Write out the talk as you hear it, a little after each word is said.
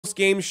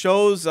post-game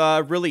shows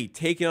really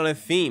taking on a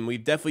theme.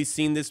 We've definitely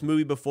seen this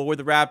movie before with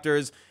the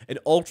Raptors. An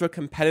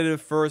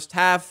ultra-competitive first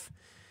half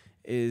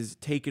is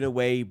taken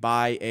away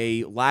by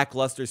a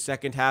lackluster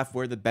second half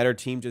where the better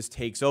team just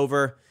takes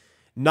over.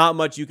 Not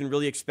much you can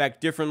really expect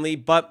differently,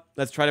 but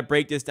let's try to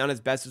break this down as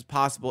best as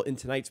possible in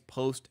tonight's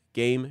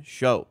post-game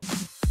show.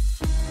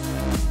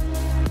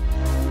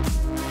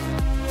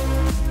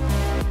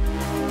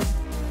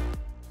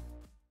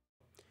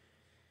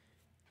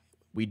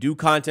 We do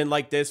content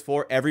like this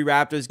for every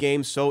Raptors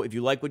game, so if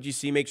you like what you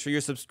see, make sure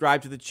you're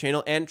subscribed to the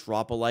channel and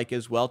drop a like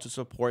as well to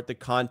support the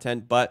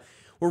content. But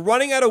we're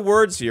running out of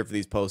words here for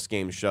these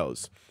post-game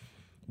shows.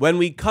 When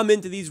we come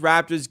into these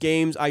Raptors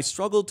games, I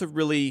struggle to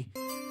really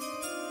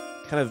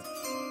kind of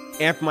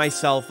amp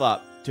myself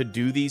up to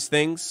do these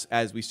things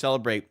as we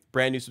celebrate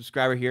brand new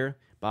subscriber here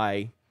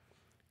by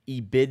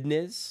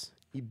Ebidnes.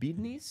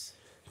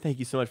 Thank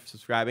you so much for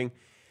subscribing.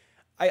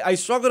 I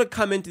struggle to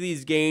come into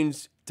these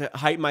games to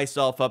hype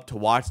myself up to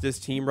watch this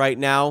team right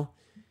now.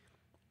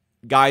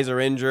 Guys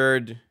are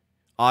injured.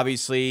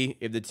 Obviously,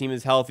 if the team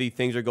is healthy,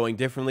 things are going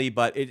differently.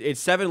 But it's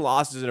 7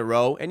 losses in a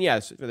row. And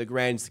yes, for the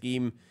grand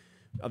scheme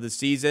of the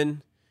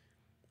season,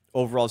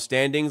 overall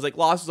standings, like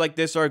losses like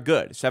this are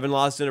good. 7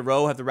 losses in a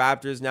row have the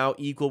Raptors now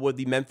equal with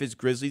the Memphis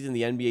Grizzlies in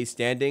the NBA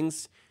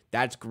standings.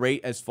 That's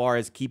great as far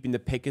as keeping the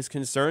pick is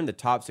concerned. The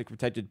top 6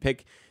 protected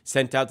pick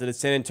sent out to the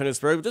San Antonio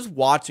Spurs. Just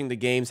watching the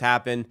games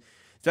happen,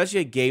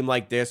 especially a game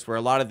like this where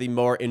a lot of the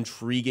more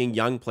intriguing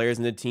young players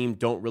in the team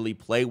don't really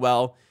play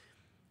well.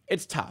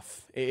 It's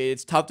tough.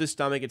 It's tough to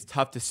stomach. It's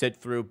tough to sit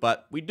through,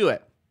 but we do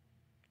it.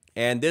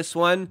 And this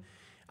one,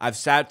 I've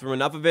sat through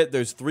enough of it.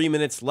 There's 3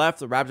 minutes left.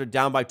 The Raptors are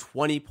down by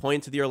 20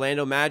 points to the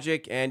Orlando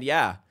Magic. And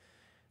yeah,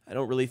 I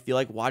don't really feel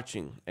like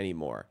watching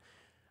anymore.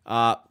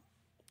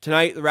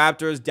 Tonight, the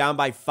Raptors down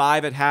by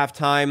 5 at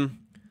halftime.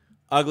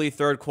 Ugly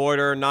third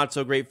quarter. Not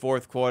so great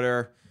fourth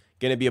quarter.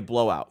 Going to be a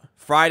blowout.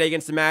 Friday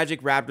against the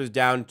Magic, Raptors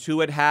down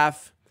 2 at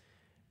half.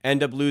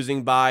 End up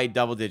losing by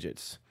double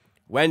digits.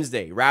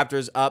 Wednesday,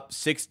 Raptors up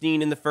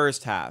 16 in the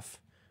first half.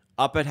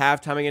 Up at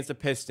halftime against the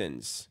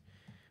Pistons.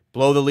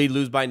 Blow the lead,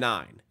 lose by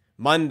 9.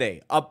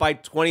 Monday, up by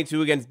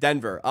 22 against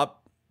Denver.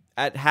 Up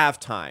at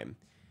halftime.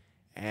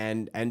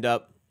 And end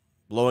up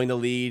blowing the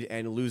lead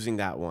and losing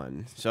that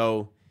one.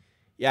 So,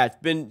 yeah,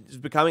 it's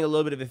becoming a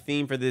little bit of a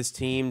theme for this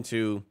team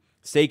to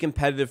stay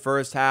competitive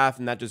first half,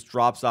 and that just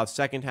drops off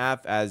second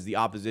half as the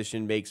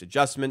opposition makes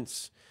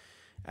adjustments,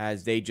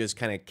 as they just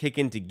kind of kick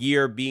into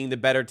gear, being the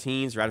better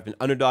teams. Rather been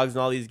underdogs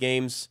in all these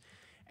games.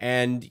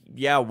 And,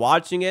 yeah,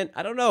 watching it,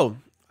 I don't know.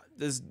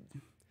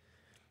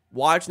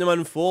 Watching them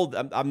unfold,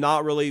 I'm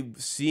not really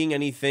seeing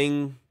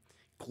anything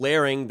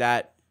glaring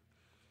that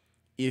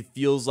it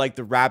feels like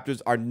the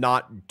Raptors are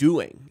not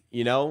doing,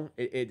 you know?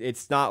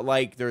 It's not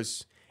like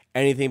there's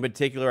anything in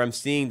particular I'm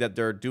seeing that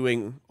they're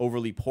doing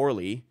overly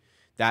poorly.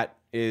 That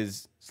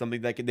is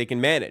something that they can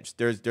manage.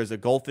 There's a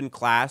gulf in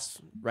class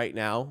right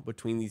now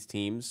between these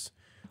teams.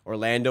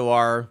 Orlando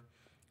are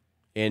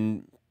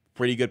in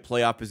pretty good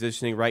playoff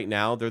positioning right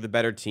now. They're the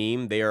better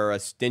team. They are a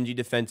stingy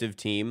defensive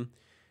team.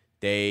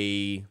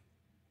 They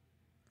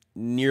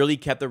nearly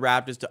kept the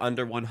Raptors to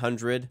under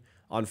 100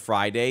 on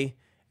Friday,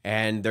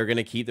 and they're going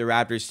to keep the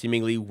Raptors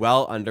seemingly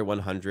well under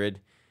 100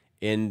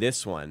 in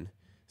this one.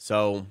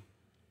 So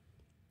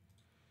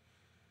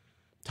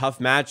tough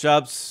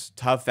matchups,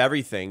 tough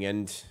everything,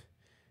 and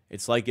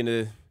it's like going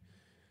to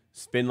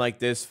spin like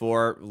this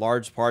for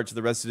large parts of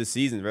the rest of the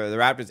season. The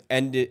Raptors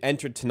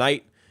entered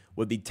tonight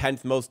with the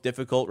 10th most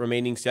difficult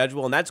remaining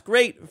schedule, and that's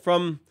great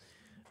from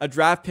a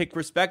draft pick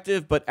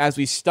perspective, but as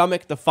we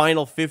stomach the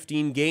final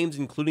 15 games,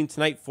 including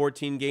tonight,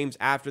 14 games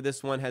after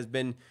this one has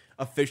been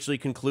officially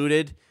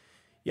concluded,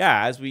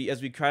 yeah, as we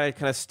try to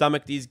kind of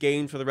stomach these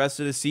games for the rest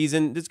of the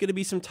season, there's going to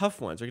be some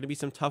tough ones. There are going to be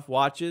some tough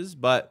watches,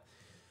 but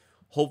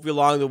hopefully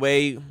along the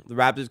way, the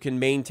Raptors can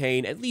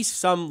maintain at least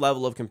some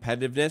level of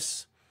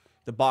competitiveness.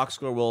 The box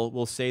score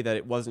will say that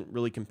it wasn't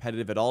really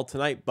competitive at all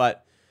tonight,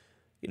 but,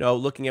 you know,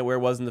 looking at where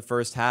it was in the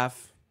first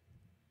half,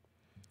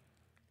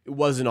 it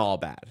wasn't all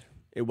bad.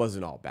 It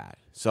wasn't all bad.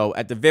 So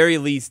at the very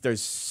least,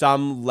 there's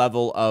some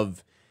level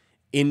of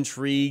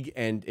intrigue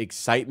and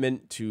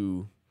excitement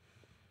to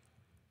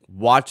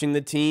watching the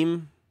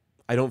team.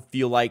 I don't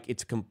feel like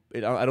it's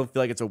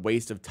a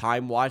waste of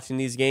time watching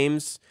these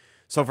games.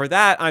 So for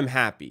that, I'm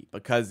happy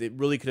because it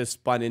really could have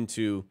spun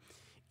into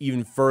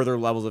even further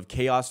levels of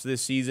chaos for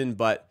this season.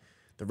 But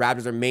the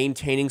Raptors are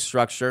maintaining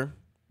structure,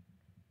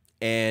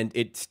 and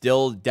it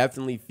still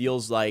definitely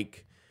feels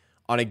like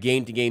on a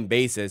game-to-game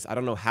basis, I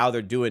don't know how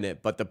they're doing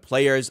it, but the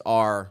players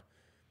are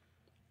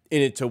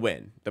in it to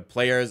win. The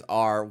players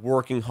are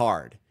working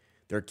hard.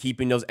 They're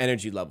keeping those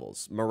energy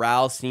levels.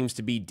 Morale seems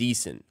to be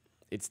decent.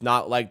 It's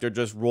not like they're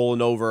just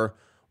rolling over,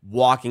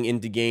 walking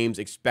into games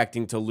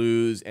expecting to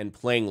lose and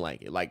playing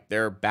like it. Like,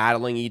 they're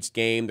battling each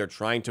game. They're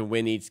trying to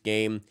win each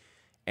game.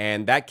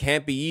 And that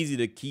can't be easy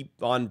to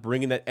keep on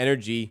bringing that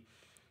energy,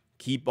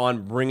 keep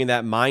on bringing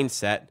that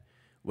mindset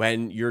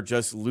when you're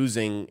just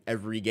losing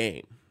every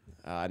game.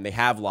 And they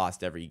have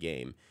lost every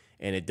game.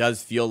 And it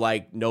does feel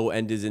like no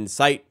end is in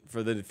sight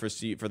for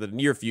the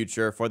near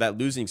future for that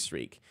losing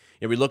streak.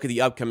 If we look at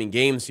the upcoming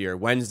games here,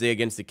 Wednesday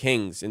against the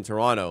Kings in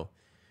Toronto,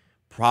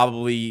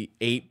 probably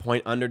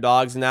 8-point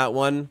underdogs in that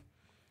one.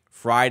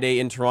 Friday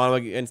in Toronto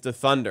against the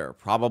Thunder,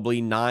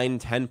 probably 9,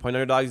 10-point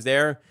underdogs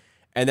there.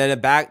 And then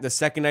the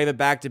second night of the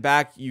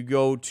back-to-back, you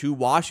go to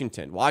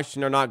Washington.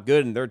 Washington are not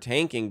good and they're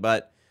tanking,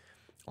 but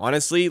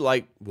honestly,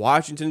 like,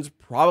 Washington's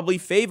probably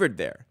favored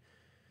there.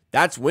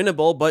 That's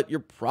winnable, but you're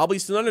probably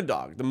still an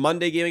underdog. The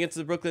Monday game against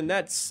the Brooklyn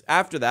Nets,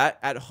 after that,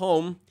 at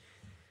home,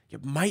 you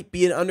might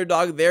be an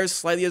underdog there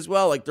slightly as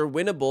well. Like, they're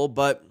winnable,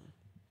 but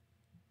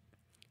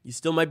you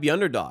still might be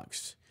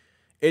underdogs.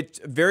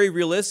 It's very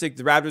realistic.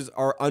 The Raptors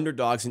are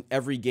underdogs in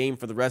every game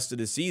for the rest of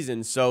the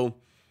season, so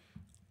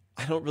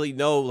I don't really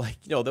know.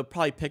 Like, they'll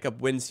probably pick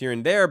up wins here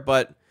and there,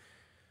 but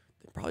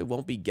they probably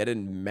won't be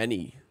getting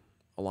many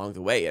along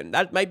the way, and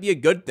that might be a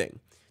good thing.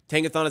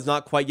 Tankathon is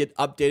not quite yet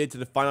updated to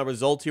the final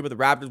results here, but the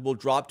Raptors will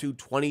drop to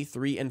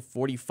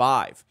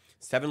 23-45.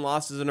 7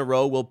 losses in a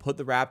row will put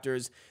the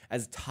Raptors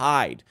as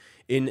tied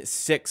in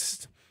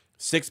sixth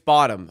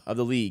bottom of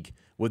the league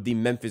with the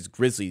Memphis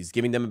Grizzlies,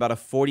 giving them about a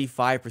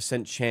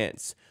 45%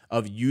 chance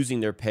of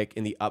using their pick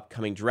in the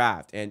upcoming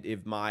draft. And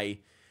if my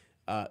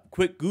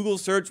quick Google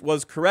search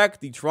was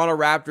correct, the Toronto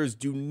Raptors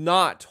do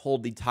not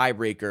hold the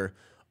tiebreaker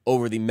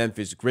over the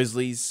Memphis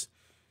Grizzlies,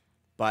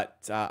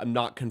 but I'm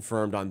not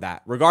confirmed on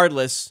that.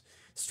 Regardless,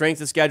 strength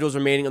of schedules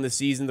remaining on the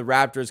season. The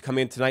Raptors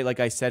coming in tonight, like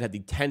I said, had the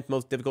 10th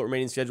most difficult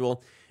remaining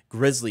schedule.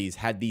 Grizzlies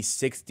had the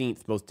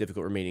 16th most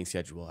difficult remaining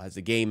schedule as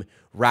the game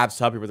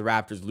wraps up here with the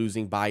Raptors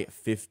losing by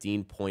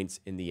 15 points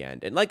in the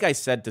end. And like I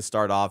said to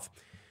start off,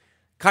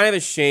 kind of a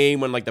shame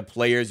when like the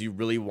players you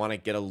really want to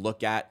get a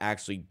look at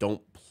actually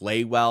don't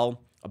play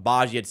well.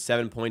 Abaji had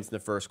 7 points in the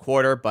first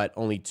quarter, but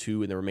only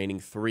 2 in the remaining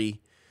 3.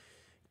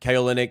 Kelly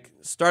Olynyk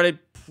started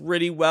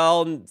pretty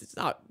well, and it's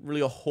not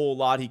really a whole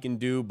lot he can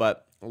do,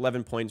 but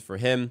 11 points for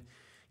him.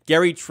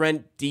 Gary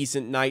Trent,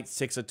 decent night,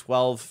 6 of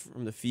 12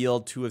 from the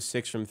field, 2 of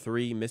 6 from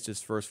 3. Missed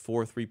his first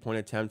 4 3-point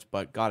attempts,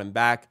 but got him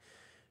back.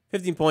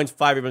 15 points,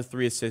 5 rebounds,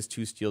 3 assists,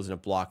 2 steals, and a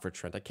block for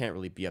Trent. I can't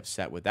really be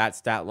upset with that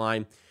stat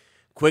line.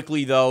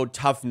 Quickly, though,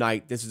 tough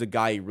night. This is a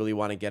guy you really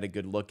want to get a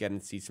good look at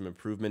and see some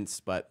improvements,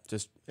 but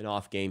just an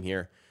off game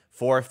here.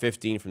 4 of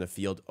 15 from the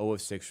field, 0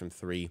 of 6 from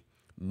 3,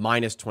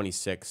 minus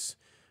 26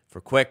 for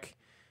Quick.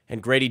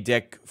 And Grady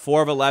Dick,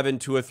 4 of 11,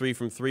 2 of 3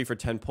 from 3 for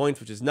 10 points,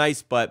 which is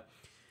nice, but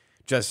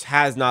just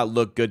has not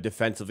looked good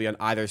defensively on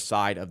either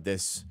side of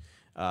this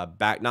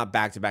not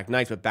back-to-back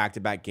nights, but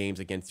back-to-back games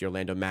against the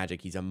Orlando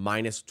Magic. He's a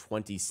minus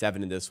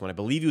 27 in this one. I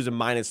believe he was a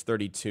minus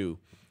 32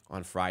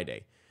 on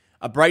Friday.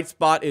 A bright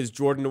spot is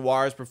Jordan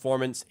Noir's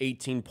performance,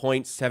 18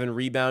 points, 7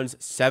 rebounds,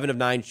 7 of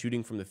 9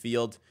 shooting from the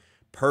field.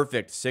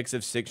 Perfect 6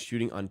 of 6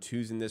 shooting on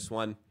 2s in this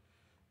one.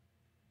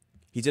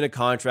 He's in a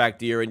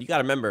contract year, and you got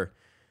to remember,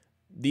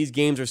 these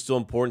games are still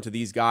important to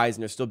these guys,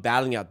 and they're still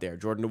battling out there.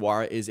 Jordan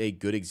Noir is a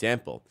good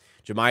example.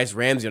 Jamias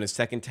Ramsey on his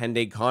second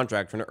 10-day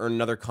contract, trying to earn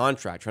another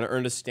contract, trying to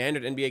earn a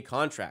standard NBA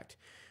contract.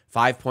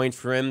 5 points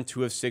for him,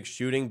 2 of 6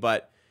 shooting,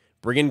 but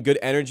bringing good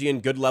energy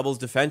and good levels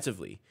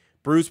defensively.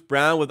 Bruce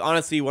Brown with,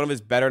 honestly, one of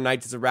his better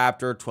nights as a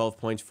Raptor, 12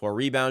 points, 4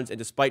 rebounds, and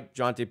despite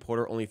Jonte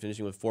Porter only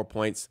finishing with 4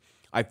 points,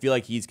 I feel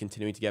like he's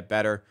continuing to get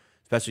better,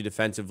 especially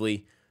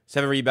defensively.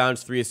 7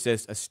 rebounds, 3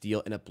 assists, a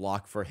steal, and a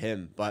block for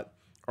him. But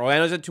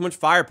Orlando's had too much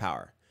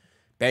firepower.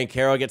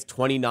 Banchero gets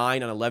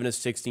 29 on 11 of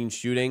 16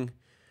 shooting.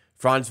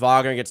 Franz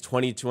Wagner gets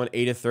 22 on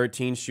 8 of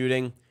 13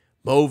 shooting.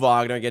 Mo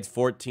Wagner gets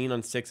 14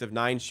 on 6 of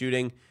 9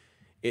 shooting.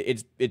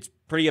 It's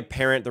pretty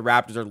apparent the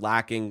Raptors are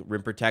lacking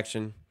rim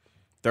protection.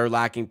 They're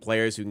lacking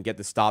players who can get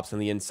the stops on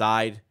the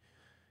inside.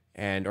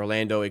 And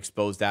Orlando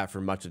exposed that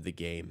for much of the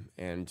game.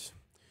 And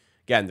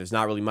again, there's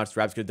not really much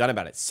the Raptors could have done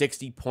about it.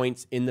 60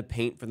 points in the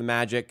paint for the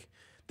Magic.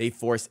 They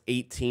forced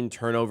 18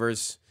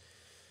 turnovers.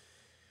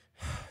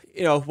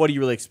 What do you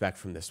really expect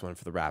from this one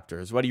for the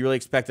Raptors? What do you really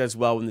expect as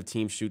well when the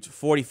team shoots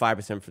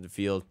 45% from the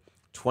field,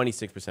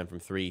 26% from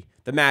 3?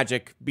 The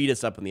Magic beat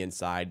us up on the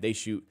inside. They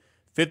shoot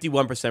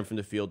 51% from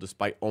the field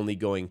despite only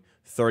going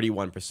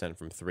 31%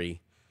 from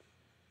 3.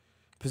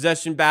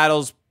 Possession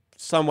battles,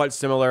 somewhat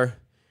similar.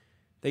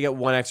 They get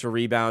 1 extra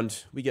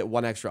rebound. We get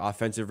 1 extra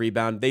offensive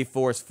rebound. They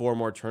force 4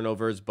 more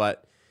turnovers,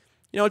 but,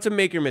 it's a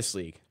make-or-miss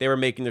league. They were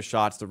making their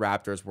shots. The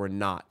Raptors were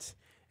not.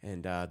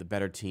 And the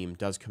better team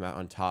does come out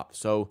on top.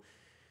 So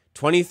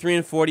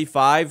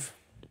 23-45,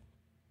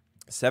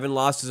 7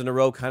 losses in a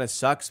row kind of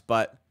sucks,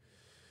 but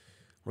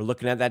we're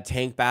looking at that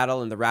tank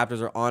battle, and the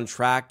Raptors are on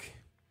track.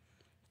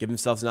 Give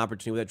themselves an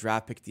opportunity with that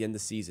draft pick at the end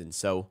of the season.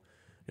 So,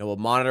 we'll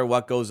monitor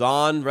what goes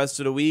on rest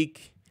of the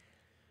week.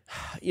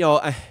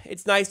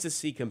 It's nice to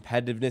see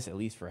competitiveness, at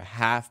least for a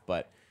half,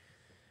 but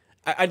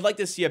I'd like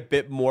to see a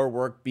bit more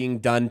work being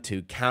done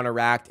to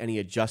counteract any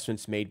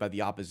adjustments made by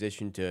the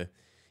opposition to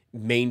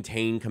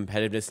maintain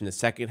competitiveness in the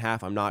second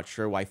half. I'm not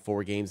sure why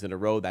 4 games in a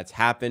row that's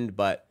happened,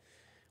 but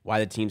why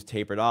the team's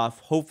tapered off.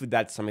 Hopefully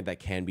that's something that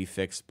can be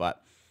fixed,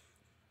 but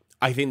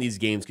I think these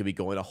games could be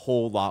going a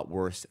whole lot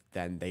worse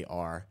than they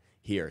are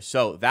here.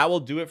 So that will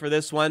do it for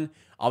this one.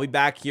 I'll be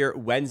back here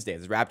Wednesday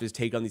as the Raptors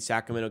take on the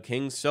Sacramento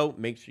Kings. So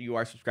make sure you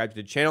are subscribed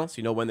to the channel so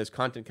you know when there's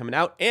content coming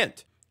out,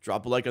 and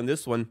drop a like on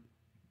this one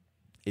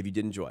if you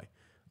did enjoy.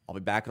 I'll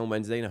be back on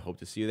Wednesday, and I hope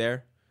to see you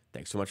there.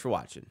 Thanks so much for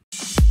watching.